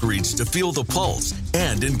your outreach to feel the pulse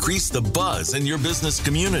and increase the buzz in your business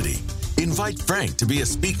community. Invite Frank to be a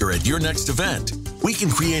speaker at your next event. We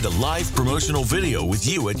can create a live promotional video with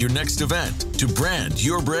you at your next event to brand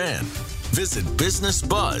your brand. Visit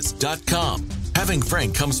businessbuzz.com. Having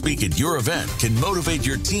Frank come speak at your event can motivate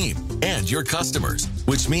your team and your customers,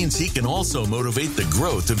 which means he can also motivate the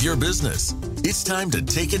growth of your business. It's time to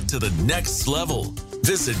take it to the next level.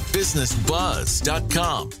 Visit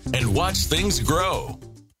businessbuzz.com and watch things grow.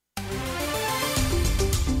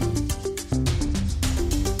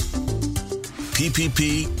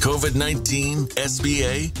 PPP, COVID-19,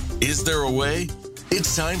 SBA, is there a way?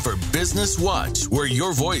 It's time for Business Watch, where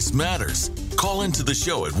your voice matters. Call into the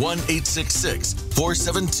show at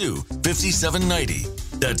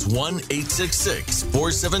 1-866-472-5790. That's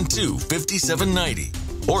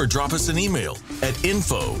 1-866-472-5790. Or drop us an email at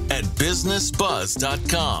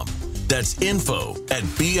info@businessbuzz.com. That's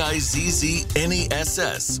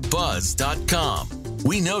info@BIZZNESS-buzz.com.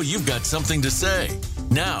 We know you've got something to say.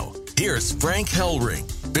 Now, here's Frank Hellring,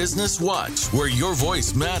 Business Watch, where your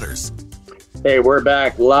voice matters. Hey, we're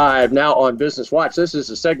back live now on Business Watch. This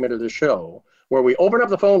is a segment of the show where we open up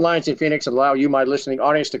the phone lines in Phoenix and allow you, my listening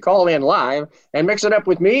audience, to call in live and mix it up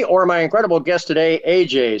with me or my incredible guest today,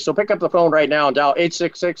 AJ. So pick up the phone right now and dial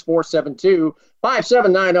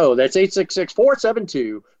 866-472-5790. That's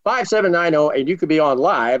 866-472-5790, and you could be on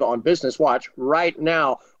live on Business Watch right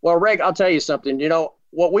now. Well, Reg, I'll tell you something. You know,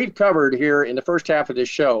 what we've covered here in the first half of this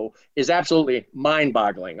show is absolutely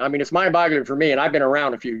mind-boggling. I mean, it's mind-boggling for me, and I've been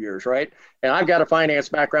around a few years, right? And I've got a finance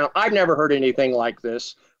background. I've never heard anything like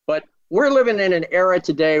this, but we're living in an era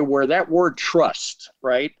today where that word trust,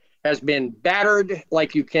 right, has been battered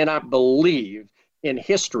like you cannot believe in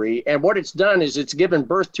history. And what it's done is it's given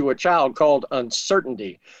birth to a child called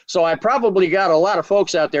uncertainty. So I probably got a lot of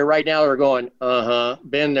folks out there right now that are going,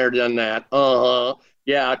 been there, done that.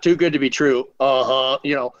 Yeah, too good to be true.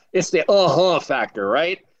 You know, it's the factor,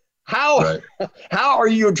 right? How are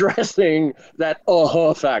you addressing that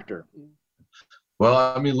factor? Well,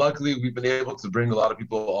 I mean, luckily we've been able to bring a lot of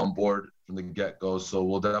people on board from the get-go. So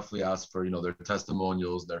we'll definitely ask for, their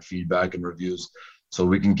testimonials, their feedback and reviews, so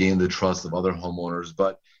we can gain the trust of other homeowners.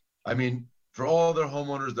 But I mean, for all other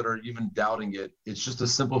homeowners that are even doubting it, it's just a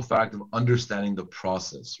simple fact of understanding the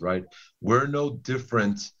process, right? We're no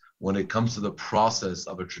different when it comes to the process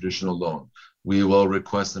of a traditional loan. We will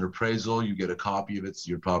request an appraisal. You get a copy of it, so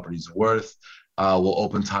your property's worth. We'll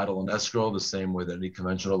open title and escrow the same way that any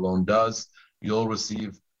conventional loan does. You'll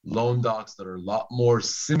receive loan docs that are a lot more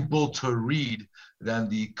simple to read than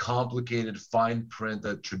the complicated fine print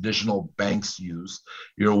that traditional banks use.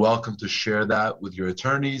 You're welcome to share that with your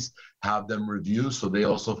attorneys, have them review so they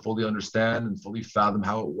also fully understand and fully fathom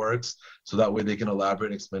how it works, so that way they can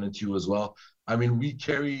elaborate and explain it to you as well. I mean, we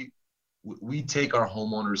take our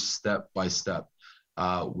homeowners step by step.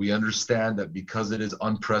 We understand that because it is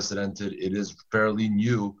unprecedented, it is fairly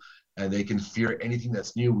new, and they can fear anything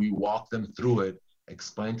that's new. We walk them through it,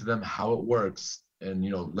 explain to them how it works in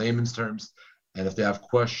layman's terms. And if they have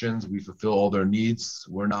questions, we fulfill all their needs.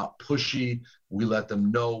 We're not pushy. We let them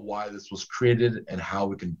know why this was created and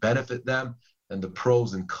how it can benefit them and the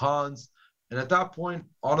pros and cons. And at that point,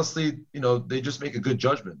 honestly, they just make a good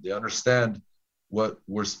judgment. They understand what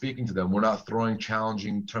we're speaking to them. We're not throwing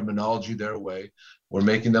challenging terminology their way. We're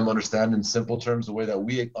making them understand in simple terms the way that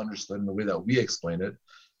we understood and the way that we explain it.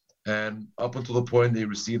 And up until the point they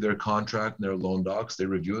receive their contract and their loan docs, they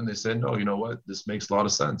review it and they say, no, you know what, this makes a lot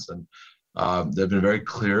of sense. And they've been very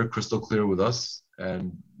clear, crystal clear with us.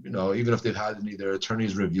 And, even if they've had any of their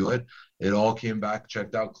attorneys review it, it all came back,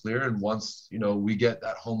 checked out clear. And once, we get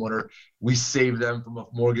that homeowner, we save them from a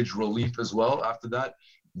mortgage relief as well. After that,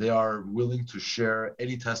 they are willing to share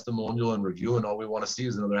any testimonial and review. And all we want to see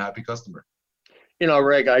is another happy customer.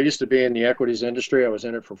 Reg, I used to be in the equities industry. I was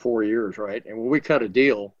in it for 4 years, right? And when we cut a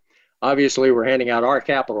deal, obviously we're handing out our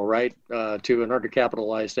capital, right, to an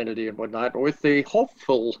undercapitalized entity and whatnot, with the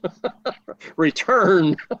hopeful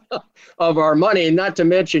return of our money. Not to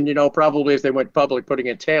mention, probably if they went public, putting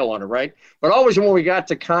a tail on it, right? But always when we got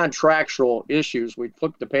to contractual issues, we'd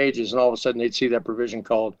flip the pages, and all of a sudden they'd see that provision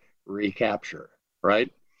called recapture,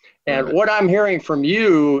 right? And Right. what I'm hearing from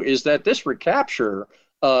you is that this recapture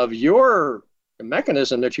of your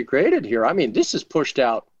mechanism that you created here, I mean, this is pushed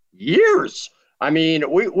out years. I mean,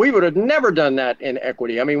 we would have never done that in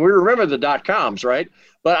equity. I mean, we remember the .coms, right?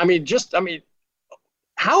 But I mean,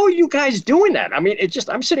 how are you guys doing that? I mean,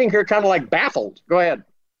 I'm sitting here kind of like baffled. Go ahead.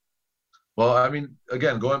 Well, I mean,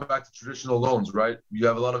 again, going back to traditional loans, right? You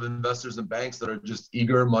have a lot of investors and banks that are just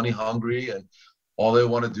eager, money hungry, and all they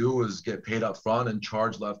want to do is get paid up front and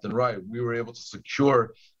charge left and right. We were able to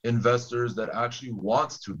secure investors that actually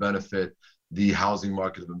want to benefit the housing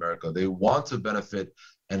market of America. They want to benefit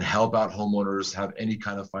and help out homeowners have any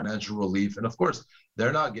kind of financial relief. And of course,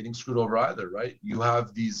 they're not getting screwed over either, right? You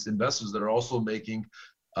have these investors that are also making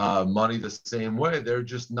money the same way. They're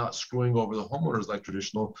just not screwing over the homeowners like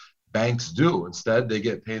traditional banks do. Instead, they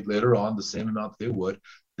get paid later on the same amount they would.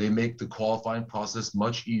 They make the qualifying process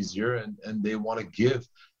much easier, and they want to give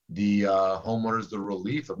the homeowners the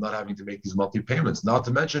relief of not having to make these monthly payments. Not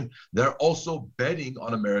to mention, they're also betting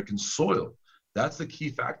on American soil. That's the key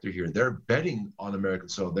factor here. They're betting on American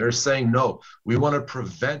soil. They're saying, no, we want to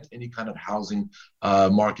prevent any kind of housing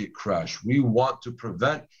market crash. We want to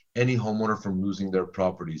prevent any homeowner from losing their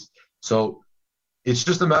properties. So it's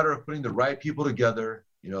just a matter of putting the right people together,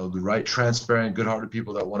 the right transparent, good-hearted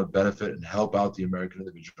people that want to benefit and help out the American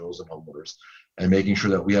individuals and homeowners, and making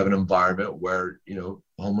sure that we have an environment where,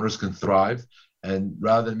 homeowners can thrive. And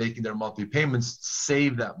rather than making their monthly payments,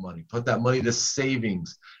 save that money, put that money to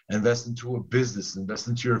savings, invest into a business, invest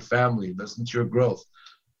into your family, invest into your growth.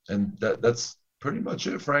 And that's pretty much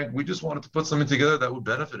it, Frank. We just wanted to put something together that would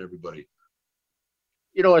benefit everybody.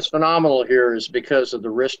 What's phenomenal here is because of the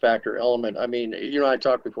risk factor element. I mean, I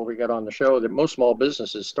talked before we got on the show that most small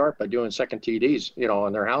businesses start by doing second TDs,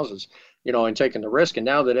 on their houses, and taking the risk. And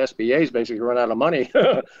now that SBA's basically run out of money,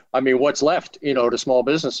 I mean, what's left, to small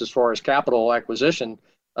business as far as capital acquisition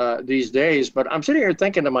these days? But I'm sitting here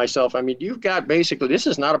thinking to myself, I mean, you've got basically, this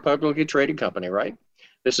is not a publicly traded company, right?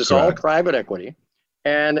 This is all private equity.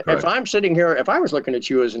 And if I'm sitting here, if I was looking at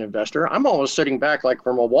you as an investor, I'm almost sitting back like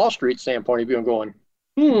from a Wall Street standpoint of view and going,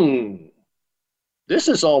 this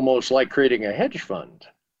is almost like creating a hedge fund.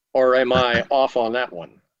 Or am I off on that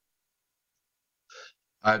one?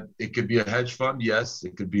 It could be a hedge fund, yes.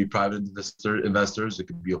 It could be private investors. It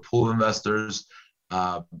could be a pool of investors.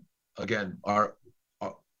 Again,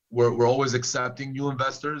 we're always accepting new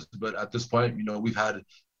investors, but at this point, we've had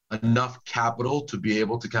enough capital to be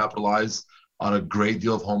able to capitalize on a great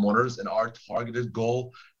deal of homeowners. And our targeted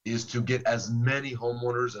goal is to get as many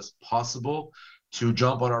homeowners as possible to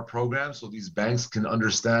jump on our program so these banks can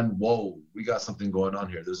understand, whoa, we got something going on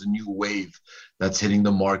here. There's a new wave that's hitting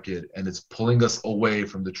the market, and it's pulling us away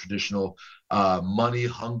from the traditional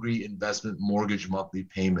money-hungry investment mortgage monthly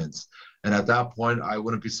payments. And at that point, I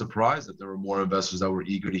wouldn't be surprised if there were more investors that were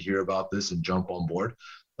eager to hear about this and jump on board.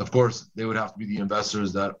 Of course, they would have to be the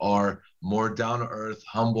investors that are more down-to-earth,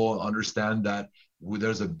 humble, and understand that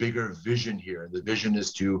there's a bigger vision here. The vision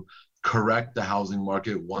is to correct the housing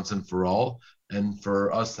market once and for all, and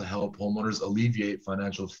for us to help homeowners alleviate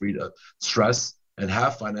financial stress and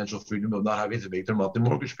have financial freedom of not having to make their monthly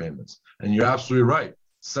mortgage payments. And you're absolutely right.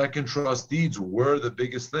 Second trust deeds were the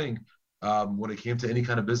biggest thing when it came to any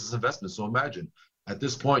kind of business investment. So imagine, at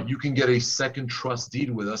this point, you can get a second trust deed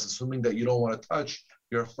with us, assuming that you don't want to touch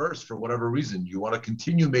your first for whatever reason. You want to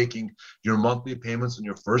continue making your monthly payments on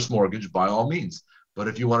your first mortgage, by all means. But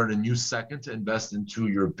if you wanted a new second to invest into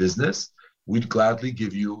your business, we'd gladly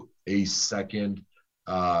give you a second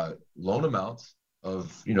loan amount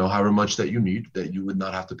of, however much that you need, that you would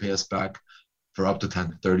not have to pay us back for up to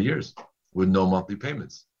 10 to 30 years with no monthly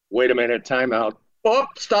payments. Wait a minute, time out. Oh,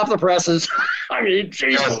 stop the presses. I mean,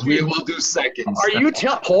 Jesus. Yes, we will do seconds.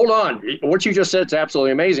 Hold on. What you just said is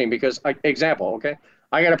absolutely amazing because, example, okay,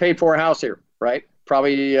 I got a paid for house here, right?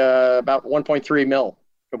 Probably about 1.3 mil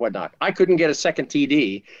and whatnot. I couldn't get a second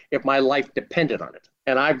TD if my life depended on it.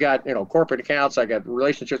 And I've got, corporate accounts. I got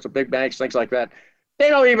relationships with big banks, things like that. They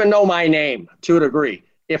don't even know my name to a degree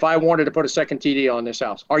if I wanted to put a second TD on this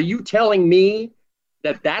house. Are you telling me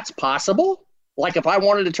that that's possible? Like if I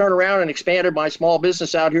wanted to turn around and expanded my small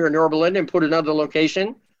business out here in Yorba Linda and put another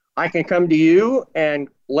location, I can come to you and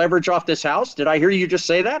leverage off this house? Did I hear you just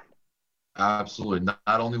say that? Absolutely.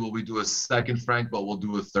 Not only will we do a second, Frank, but we'll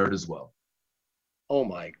do a third as well. Oh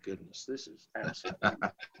my goodness, this is absolutely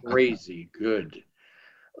crazy good.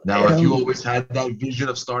 Now, if you always had that vision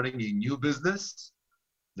of starting a new business,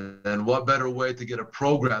 then what better way to get a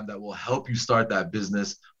program that will help you start that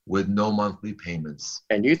business with no monthly payments?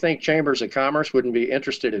 And you think Chambers of Commerce wouldn't be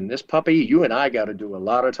interested in this puppy? You and I got to do a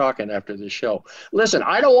lot of talking after this show. Listen,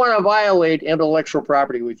 I don't want to violate intellectual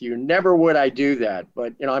property with you. Never would I do that.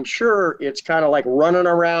 But, I'm sure it's kind of like running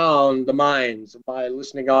around the minds of my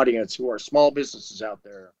listening audience who are small businesses out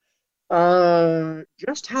there.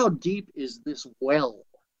 Just how deep is this well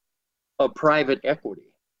of private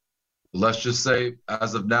equity? Let's just say,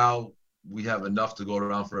 as of now, we have enough to go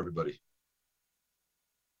around for everybody.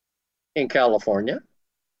 In California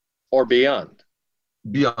or beyond?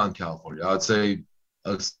 Beyond California. I would say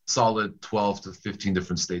a solid 12 to 15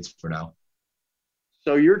 different states for now.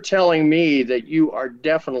 So you're telling me that you are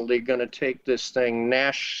definitely going to take this thing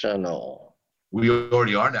national? We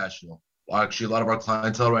already are national. Actually, a lot of our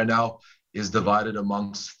clientele right now is divided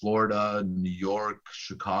amongst Florida, New York,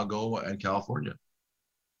 Chicago, and California.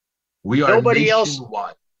 We are nobody nationwide.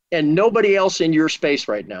 Else, and nobody else in your space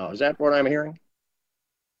right now. Is that what I'm hearing?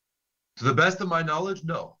 To the best of my knowledge,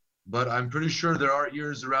 no. But I'm pretty sure there are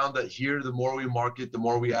ears around that here. The more we market, the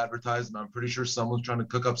more we advertise, and I'm pretty sure someone's trying to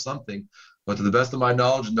cook up something. But to the best of my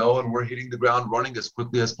knowledge, no, and we're hitting the ground running as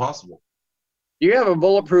quickly as possible. Do you have a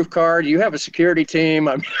bulletproof card? Do you have a security team?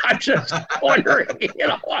 I'm just wondering,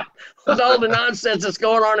 with all the nonsense that's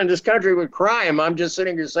going on in this country with crime, I'm just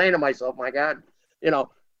sitting here saying to myself, my God,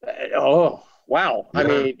 oh, wow. Yeah. I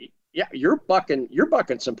mean, yeah, you're bucking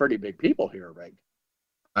some pretty big people here, Reg.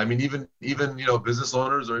 I mean, even business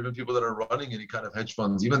owners or even people that are running any kind of hedge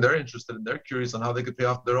funds, even they're interested and they're curious on how they could pay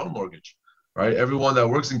off their own mortgage, right? Everyone that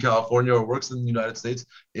works in California or works in the United States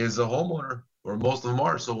is a homeowner, or most of them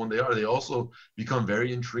are. So when they are, they also become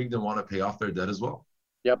very intrigued and want to pay off their debt as well.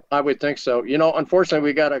 Yep, I would think so. Unfortunately,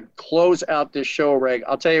 we got to close out this show, Reg.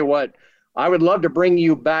 I'll tell you what, I would love to bring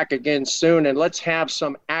you back again soon, and let's have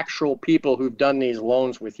some actual people who've done these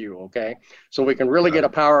loans with you, okay? So we can really get a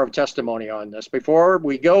power of testimony on this. Before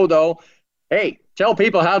we go, though, hey, tell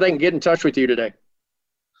people how they can get in touch with you today.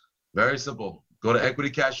 Very simple. Go to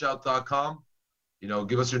equitycashout.com.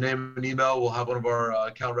 Give us your name and email. We'll have one of our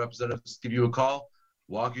account representatives give you a call,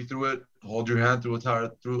 walk you through it, hold your hand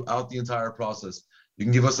throughout the entire process. You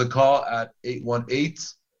can give us a call at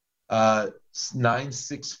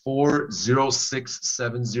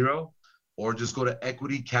 818-964-0670, or just go to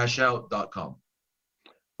equitycashout.com.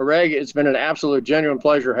 Reg, it's been an absolute genuine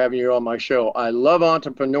pleasure having you on my show. I love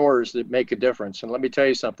entrepreneurs that make a difference. And let me tell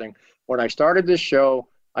you something. When I started this show,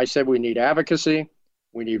 I said we need advocacy,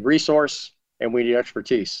 we need resource, and we need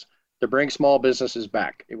expertise to bring small businesses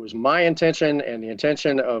back. It was my intention and the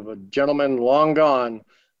intention of a gentleman long gone.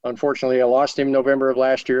 Unfortunately, I lost him in November of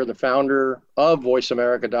last year, the founder of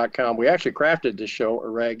VoiceAmerica.com. We actually crafted this show,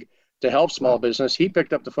 Reg, to help small business. He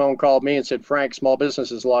picked up the phone, called me and said, Frank, small business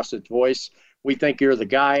has lost its voice. We think you're the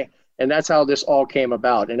guy. And that's how this all came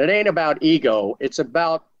about. And it ain't about ego. It's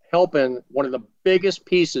about helping one of the biggest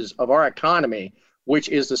pieces of our economy, which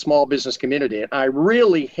is the small business community. And I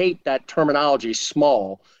really hate that terminology,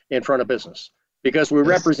 small, in front of business, because we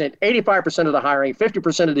represent 85% of the hiring,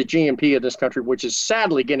 50% of the GNP of this country, which is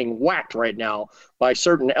sadly getting whacked right now by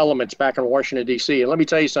certain elements back in Washington, D.C. And let me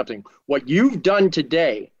tell you something. What you've done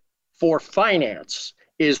today for finance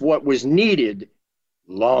is what was needed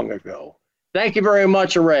long ago. Thank you very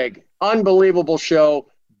much, Reg. Unbelievable show.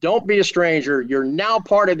 Don't be a stranger. You're now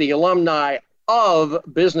part of the alumni of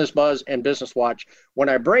Business Buzz and Business Watch. When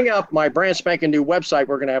I bring up my brand spanking new website,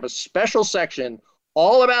 we're going to have a special section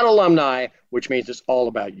all about alumni, which means it's all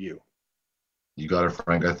about you. You got it,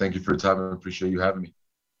 Frank. I thank you for your time and appreciate you having me.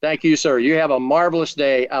 Thank you, sir. You have a marvelous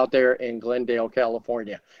day out there in Glendale,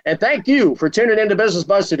 California. And thank you for tuning into Business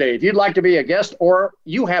Buzz today. If you'd like to be a guest or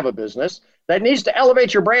you have a business that needs to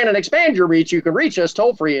elevate your brand and expand your reach, you can reach us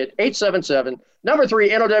toll free at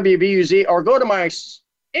 877-3-NOWBUZ, or go to my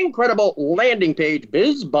incredible landing page,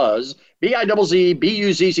 BizBuzz,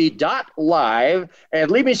 BIZZBUZZ.live,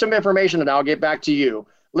 and leave me some information and I'll get back to you.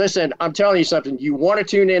 Listen, I'm telling you something. You want to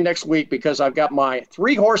tune in next week because I've got my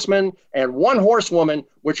 3 horsemen and 1 horsewoman,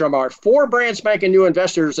 which are our 4 brand spanking new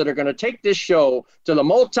investors that are going to take this show to the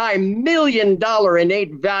multi-million-dollar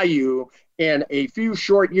innate value in a few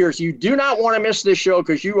short years. You do not want to miss this show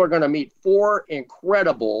because you are going to meet 4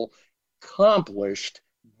 incredible, accomplished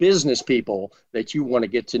business people that you want to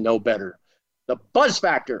get to know better. The buzz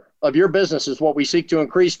factor of your business is what we seek to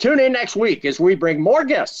increase. Tune in next week as we bring more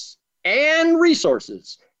guests and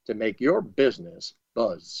resources to make your business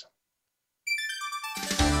buzz.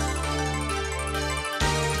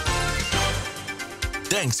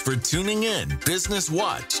 Thanks for tuning in Business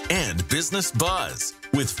Watch and Business Buzz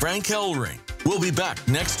with Frank Hellring. We'll be back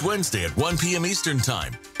next Wednesday at 1 p.m. Eastern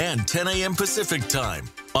Time and 10 a.m. Pacific Time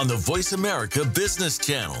on the Voice America Business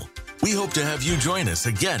Channel. We hope to have you join us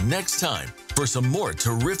again next time for some more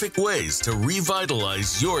terrific ways to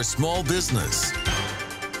revitalize your small business.